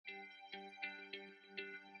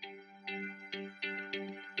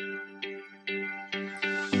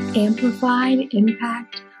Amplified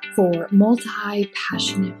impact for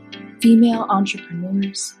multi-passionate female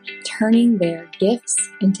entrepreneurs turning their gifts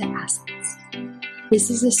into assets. This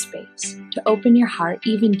is a space to open your heart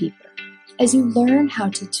even deeper as you learn how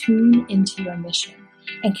to tune into your mission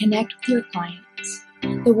and connect with your clients,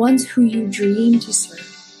 the ones who you dream to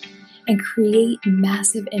serve, and create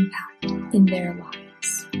massive impact in their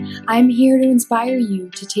lives. I'm here to inspire you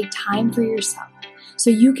to take time for yourself so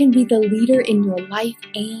you can be the leader in your life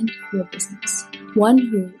and your business, one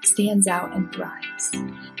who stands out and thrives.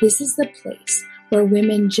 This is the place where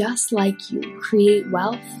women just like you create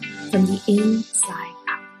wealth from the inside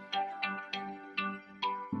out.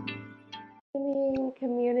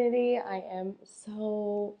 Community, I am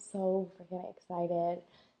so freaking excited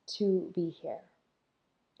to be here.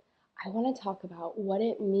 I want to talk about what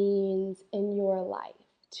it means in your life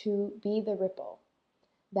to be the ripple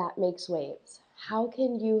that makes waves. How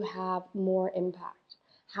can you have more impact?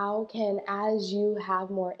 How can, as you have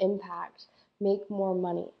more impact, make more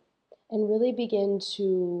money and really begin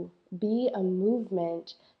to be a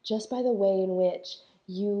movement just by the way in which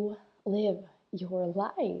you live your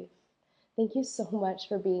life? Thank you so much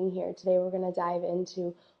for being here. Today we're going to dive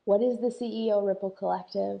into what is the CEO Ripple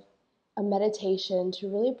Collective, a meditation to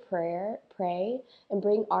really pray and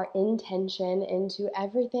bring our intention into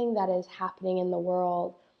everything that is happening in the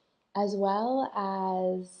world, as well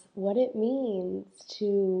as what it means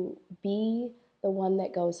to be the one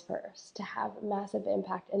that goes first, to have massive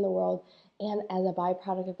impact in the world, and as a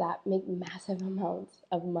byproduct of that, make massive amounts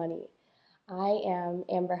of money. I am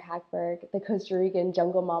Amber Hackberg, the Costa Rican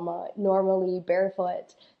jungle mama, normally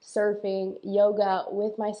barefoot, surfing, yoga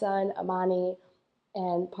with my son, Amani,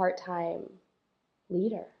 and part-time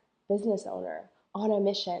leader, business owner, on a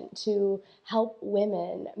mission to help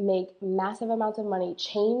women make massive amounts of money,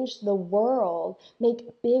 change the world, make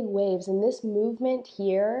big waves. And this movement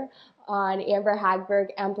here on Amber Hackberg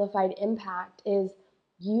Amplified Impact is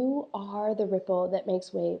you are the ripple that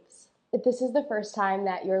makes waves. If this is the first time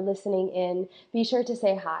that you're listening in, be sure to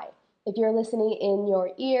say hi. If you're listening in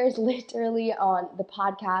your ears, literally on the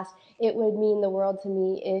podcast, it would mean the world to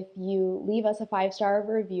me if you leave us a 5-star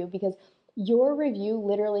review, because your review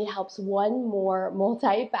literally helps one more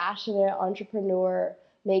multi-passionate entrepreneur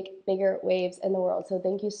make bigger waves in the world. So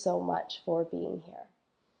thank you so much for being here.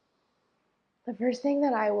 The first thing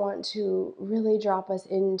that I want to really drop us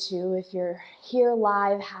into, if you're here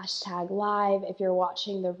live, hashtag live. If you're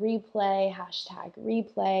watching the replay, hashtag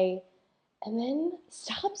replay. And then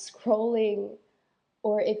stop scrolling.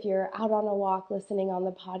 Or if you're out on a walk listening on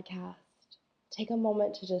the podcast, take a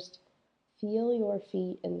moment to just feel your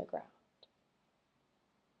feet in the ground.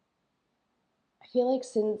 I feel like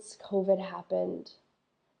since COVID happened,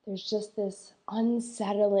 there's just this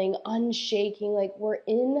unsettling, unshaking, like we're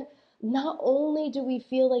in. Not only do we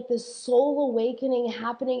feel like this soul awakening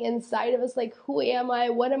happening inside of us, like, who am I?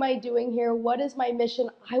 What am I doing here? What is my mission?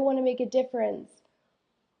 I want to make a difference.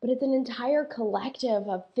 But it's an entire collective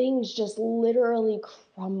of things just literally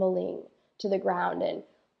crumbling to the ground. And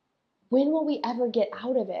when will we ever get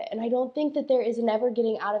out of it? And I don't think that there is an ever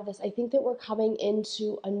getting out of this. I think that we're coming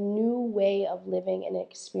into a new way of living and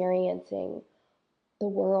experiencing the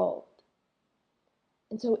world.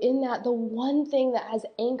 And so in that, the one thing that has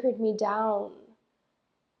anchored me down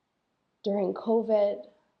during COVID,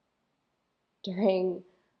 during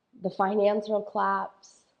the financial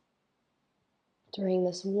collapse, during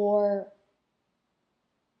this war,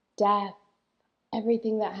 death,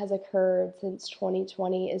 everything that has occurred since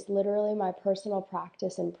 2020 is literally my personal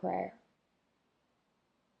practice in prayer.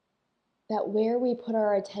 That where we put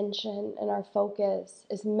our attention and our focus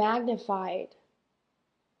is magnified.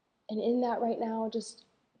 And in that right now, just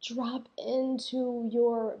drop into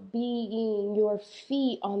your being, your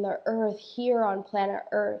feet on the earth, here on planet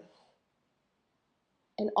Earth.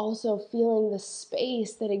 And also feeling the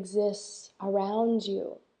space that exists around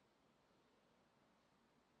you.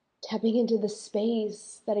 Tapping into the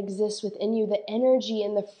space that exists within you, the energy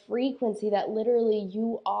and the frequency that literally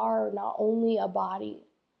you are not only a body,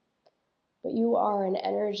 but you are an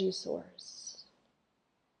energy source.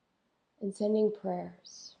 And sending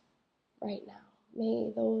prayers right now.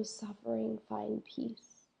 May those suffering find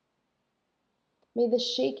peace. May the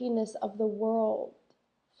shakiness of the world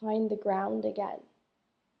find the ground again.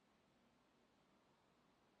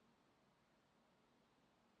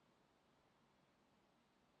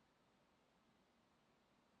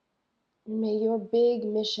 And may your big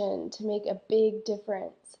mission to make a big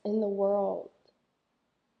difference in the world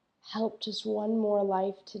help just one more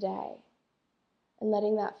life today, and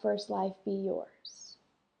letting that first life be yours.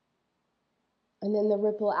 And then the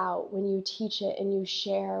ripple out when you teach it and you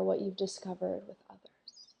share what you've discovered with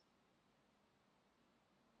others.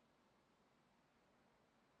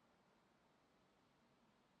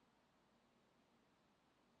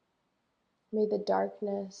 May the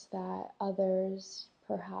darkness that others,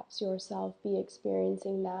 perhaps yourself, be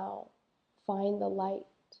experiencing now, find the light.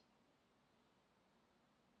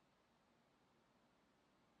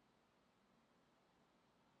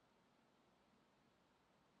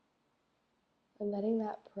 And letting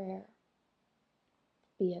that prayer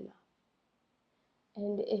be enough.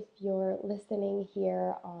 And if you're listening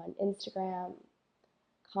here on Instagram,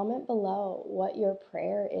 comment below what your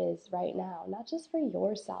prayer is right now, not just for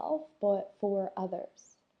yourself, but for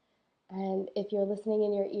others. And if you're listening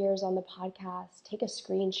in your ears on the podcast, take a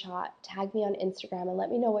screenshot, tag me on Instagram, and let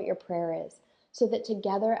me know what your prayer is, so that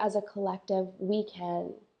together as a collective, we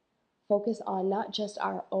can focus on not just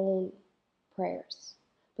our own prayers,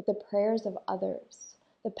 but the prayers of others,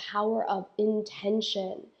 the power of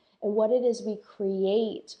intention, and what it is we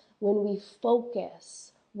create when we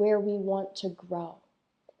focus where we want to grow.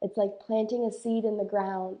 It's like planting a seed in the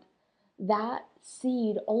ground. That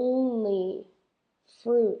seed only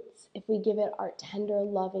fruits if we give it our tender,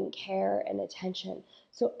 loving care and attention.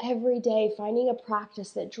 So every day, finding a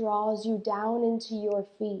practice that draws you down into your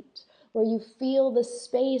feet, where you feel the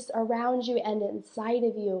space around you and inside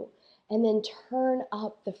of you, and then turn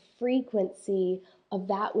up the frequency of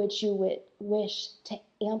that which you would wish to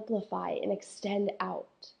amplify and extend out.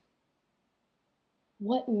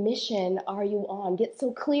 What mission are you on? Get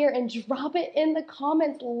so clear and drop it in the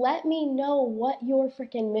comments. Let me know what your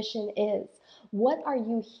freaking mission is. What are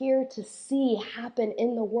you here to see happen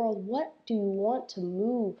in the world? What do you want to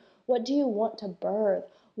move? What do you want to birth?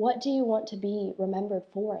 What do you want to be remembered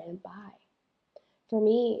for and by? For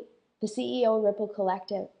me, the CEO Ripple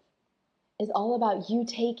Collective is all about you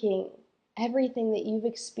taking everything that you've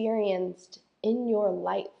experienced in your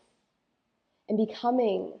life and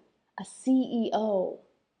becoming a CEO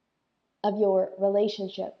of your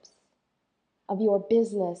relationships, of your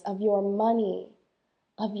business, of your money,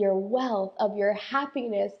 of your wealth, of your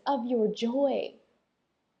happiness, of your joy,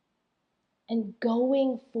 and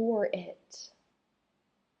going for it.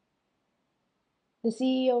 The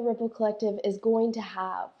CEO Ripple Collective is going to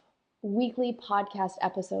have weekly podcast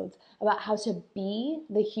episodes about how to be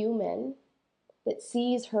the human that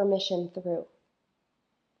sees her mission through.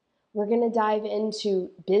 We're going to dive into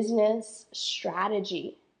business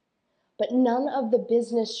strategy, but none of the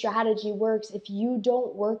business strategy works if you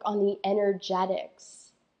don't work on the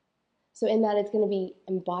energetics. So in that, it's going to be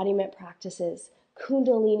embodiment practices,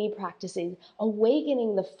 Kundalini practices,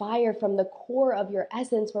 awakening the fire from the core of your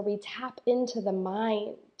essence, where we tap into the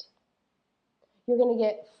mind. You're going to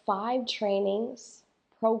get 5 trainings,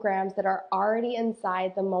 programs that are already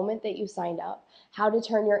inside the moment that you signed up. How to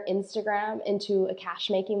turn your Instagram into a cash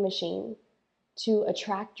making machine, to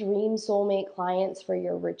attract dream soulmate clients for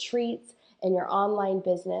your retreats and your online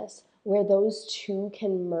business, where those two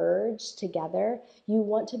can merge together. You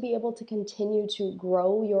want to be able to continue to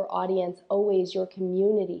grow your audience, always your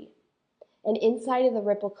community. And inside of the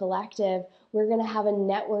Ripple Collective, we're going to have a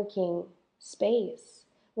networking space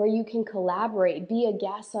where you can collaborate, be a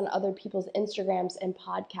guest on other people's Instagrams and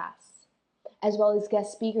podcasts, as well as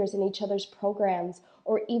guest speakers in each other's programs,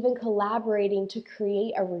 or even collaborating to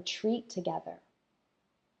create a retreat together.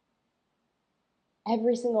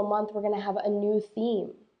 Every single month, we're going to have a new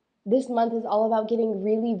theme. This month is all about getting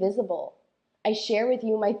really visible. I share with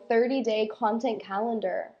you my 30-day content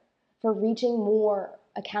calendar for reaching more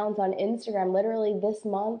accounts on Instagram. Literally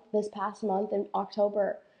this past month in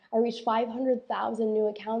October, I reached 500,000 new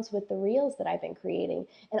accounts with the reels that I've been creating.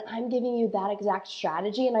 And I'm giving you that exact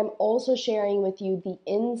strategy. And I'm also sharing with you the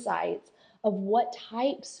insights of what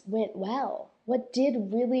types went well, what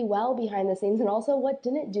did really well behind the scenes, and also what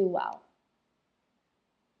didn't do well.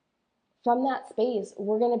 From that space,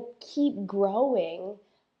 we're going to keep growing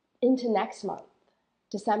into next month,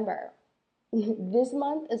 December. This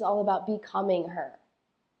month is all about becoming her,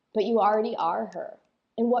 but you already are her.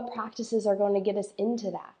 And what practices are going to get us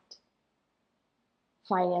into that?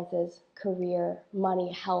 Finances, career,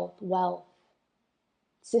 money, health, wealth.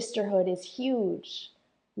 Sisterhood is huge.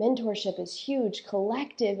 Mentorship is huge.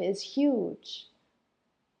 Collective is huge.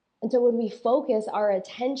 And so when we focus our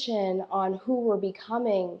attention on who we're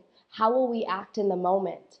becoming, how will we act in the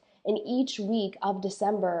moment? And each week of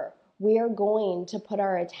December, we are going to put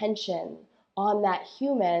our attention on that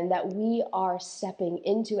human that we are stepping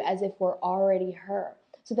into as if we're already her.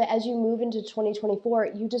 So that as you move into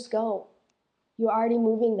 2024, you just go. You're already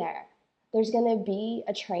moving there. There's going to be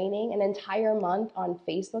a training, an entire month on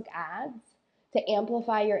Facebook ads to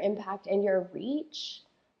amplify your impact and your reach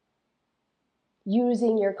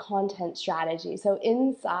using your content strategy. So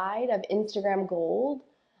inside of Instagram Gold,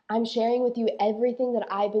 I'm sharing with you everything that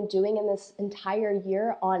I've been doing in this entire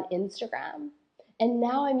year on Instagram And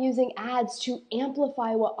now I'm using ads to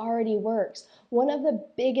amplify what already works. One of the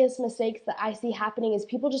biggest mistakes that I see happening is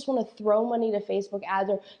people just want to throw money to Facebook ads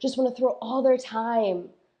or just want to throw all their time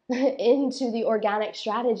into the organic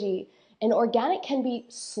strategy. And organic can be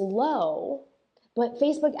slow, but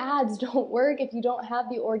Facebook ads don't work if you don't have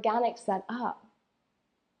the organic set up.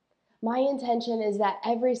 My intention is that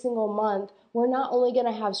every single month, we're not only going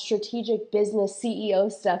to have strategic business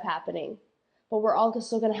CEO stuff happening, but we're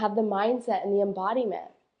also going to have the mindset and the embodiment.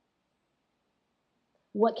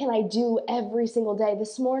 What can I do every single day?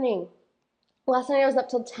 This morning, last night I was up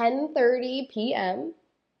till 10:30 p.m.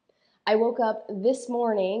 I woke up this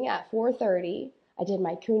morning at 4:30. I did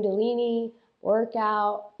my Kundalini,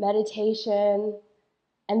 workout, meditation,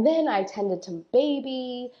 and then I tended to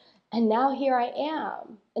baby, and now here I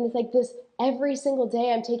am. And it's like this every single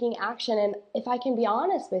day I'm taking action. And if I can be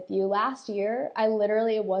honest with you, last year,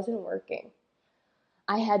 it wasn't working.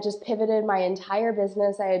 I had just pivoted my entire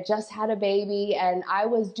business. I had just had a baby, and I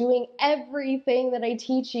was doing everything that I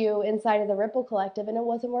teach you inside of the Ripple Collective, and it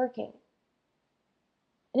wasn't working.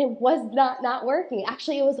 And it was not working.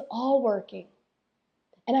 Actually, it was all working.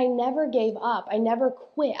 And I never gave up. I never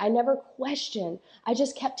quit. I never questioned. I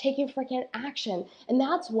just kept taking freaking action. And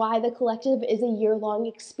that's why the collective is a year-long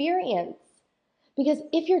experience. Because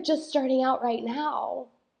if you're just starting out right now,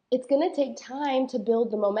 it's going to take time to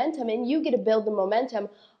build the momentum. And you get to build the momentum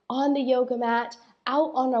on the yoga mat,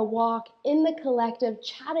 out on a walk, in the collective,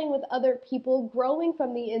 chatting with other people, growing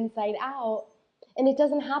from the inside out. And it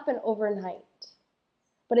doesn't happen overnight.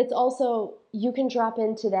 But it's also, you can drop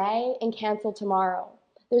in today and cancel tomorrow.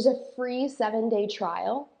 There's a free 7-day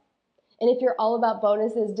trial. And if you're all about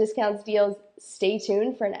bonuses, discounts, deals, stay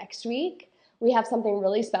tuned for next week. We have something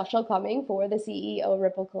really special coming for the CEO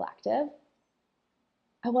Ripple Collective.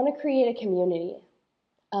 I want to create a community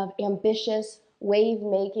of ambitious,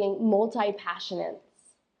 wave-making, multi-passionates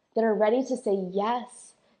that are ready to say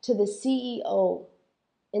yes to the CEO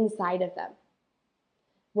inside of them,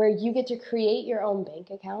 where you get to create your own bank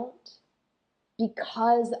account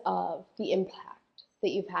because of the impact that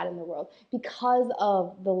you've had in the world, because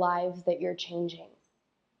of the lives that you're changing.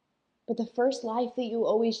 But the first life that you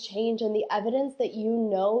always change, and the evidence that you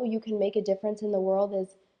know you can make a difference in the world,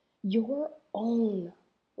 is your own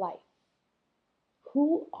life.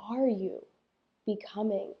 Who are you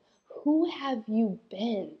becoming? Who have you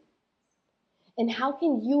been? And how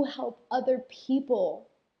can you help other people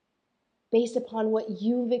based upon what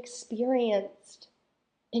you've experienced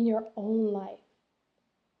in your own life?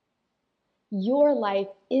 Your life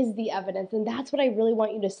is the evidence, and that's what I really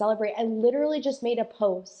want you to celebrate. I literally just made a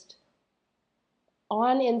post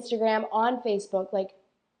on Instagram, on Facebook, like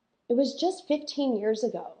it was just 15 years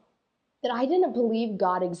ago that I didn't believe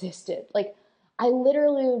God existed. Like I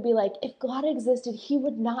literally would be like, if God existed, he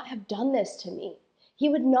would not have done this to me. He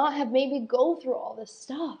would not have made me go through all this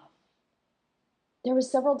stuff. There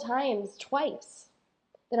was several times, twice,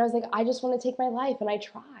 that I was like, I just want to take my life, and I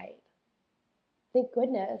tried. Thank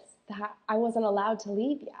goodness that I wasn't allowed to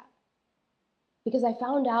leave yet. Because I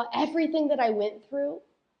found out everything that I went through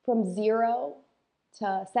from 0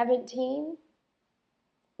 to 17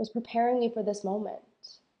 was preparing me for this moment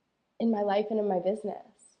in my life and in my business.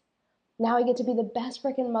 Now I get to be the best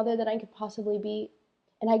freaking mother that I could possibly be.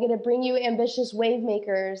 And I get to bring you ambitious wave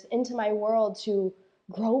makers into my world to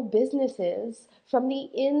grow businesses from the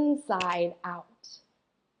inside out.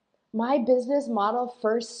 My business model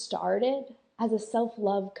first started as a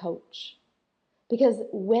self-love coach. Because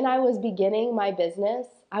when I was beginning my business,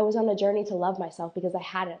 I was on a journey to love myself because I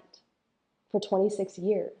hadn't for 26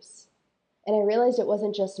 years. And I realized it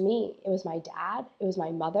wasn't just me. It was my dad, it was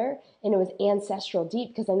my mother, and it was ancestral deep,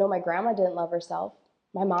 because I know my grandma didn't love herself.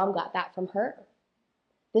 My mom got that from her.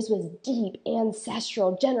 This was deep,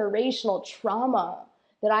 ancestral, generational trauma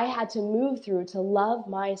that I had to move through to love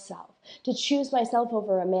myself, to choose myself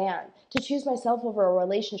over a man, to choose myself over a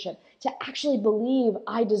relationship, to actually believe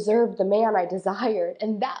I deserved the man I desired.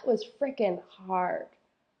 And that was freaking hard.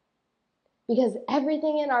 Because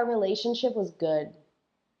everything in our relationship was good,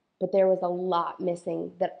 but there was a lot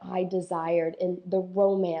missing that I desired in the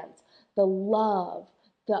romance, the love,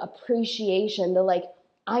 the appreciation, the like,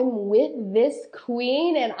 I'm with this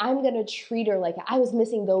queen and I'm going to treat her like I was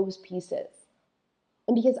missing those pieces.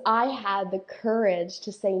 And because I had the courage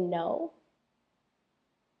to say no,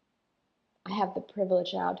 I have the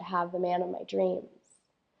privilege now to have the man of my dreams.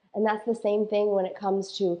 And that's the same thing when it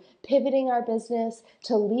comes to pivoting our business,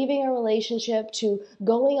 to leaving a relationship, to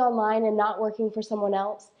going online and not working for someone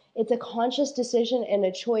else. It's a conscious decision and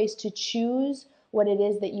a choice to choose what it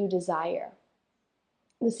is that you desire.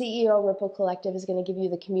 The CEO Ripple Collective is going to give you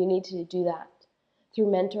the community to do that through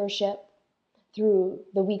mentorship, through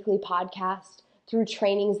the weekly podcast, through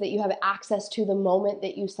trainings that you have access to the moment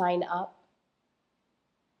that you sign up.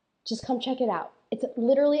 Just come check it out. It's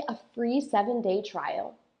literally a free 7-day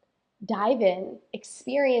trial. Dive in,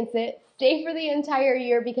 experience it, stay for the entire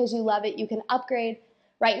year because you love it. You can upgrade.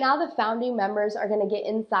 Right now, the founding members are going to get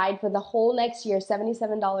inside for the whole next year,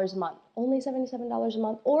 $77 a month. Only $77 a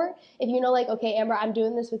month. Or if you know, like, okay, Amber, I'm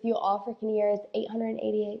doing this with you all freaking year, it's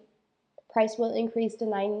 $888. Price will increase to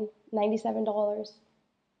 $97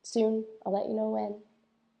 soon. I'll let you know when.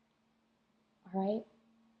 All right.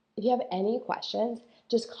 If you have any questions,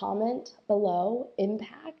 just comment below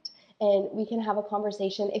impact and we can have a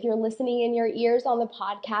conversation. If you're listening in your ears on the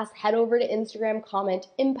podcast, head over to Instagram, comment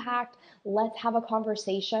impact. Let's have a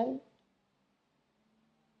conversation.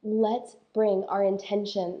 Let's bring our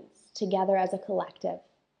intentions together as a collective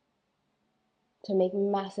to make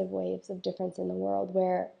massive waves of difference in the world,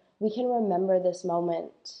 where we can remember this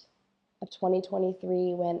moment of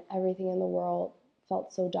 2023 when everything in the world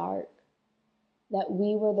felt so dark, that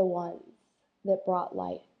we were the ones that brought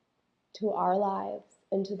light to our lives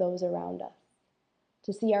and to those around us,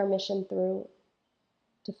 to see our mission through,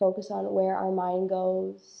 to focus on where our mind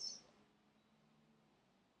goes.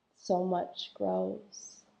 So much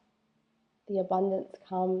grows. The abundance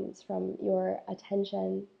comes from your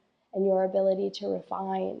attention and your ability to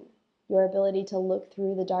refine, your ability to look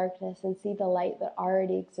through the darkness and see the light that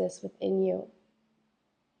already exists within you.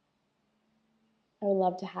 I would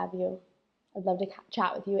love to have you. I'd love to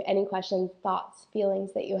chat with you. Any questions, thoughts,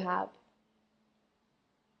 feelings that you have.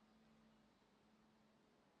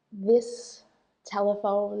 This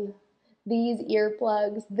telephone, these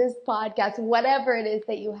earplugs, this podcast, whatever it is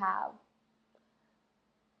that you have,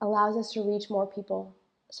 allows us to reach more people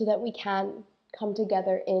so that we can come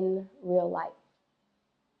together in real life.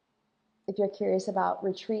 If you're curious about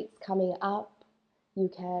retreats coming up, you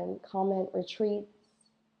can comment retreats,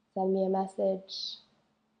 send me a message.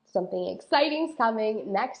 Something exciting's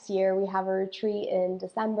coming. Next year, we have a retreat in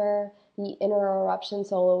December, the Inner Eruption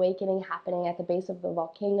Soul Awakening happening at the base of the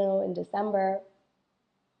volcano in December.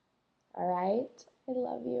 All right? I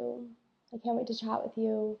love you. I can't wait to chat with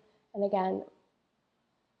you. And again,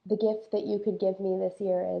 the gift that you could give me this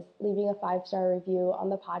year is leaving a 5-star review on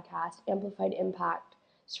the podcast, Amplified Impact,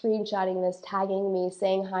 screenshotting this, tagging me,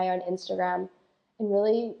 saying hi on Instagram, and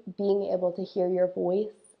really being able to hear your voice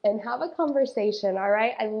and have a conversation, all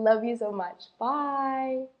right? I love you so much.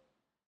 Bye.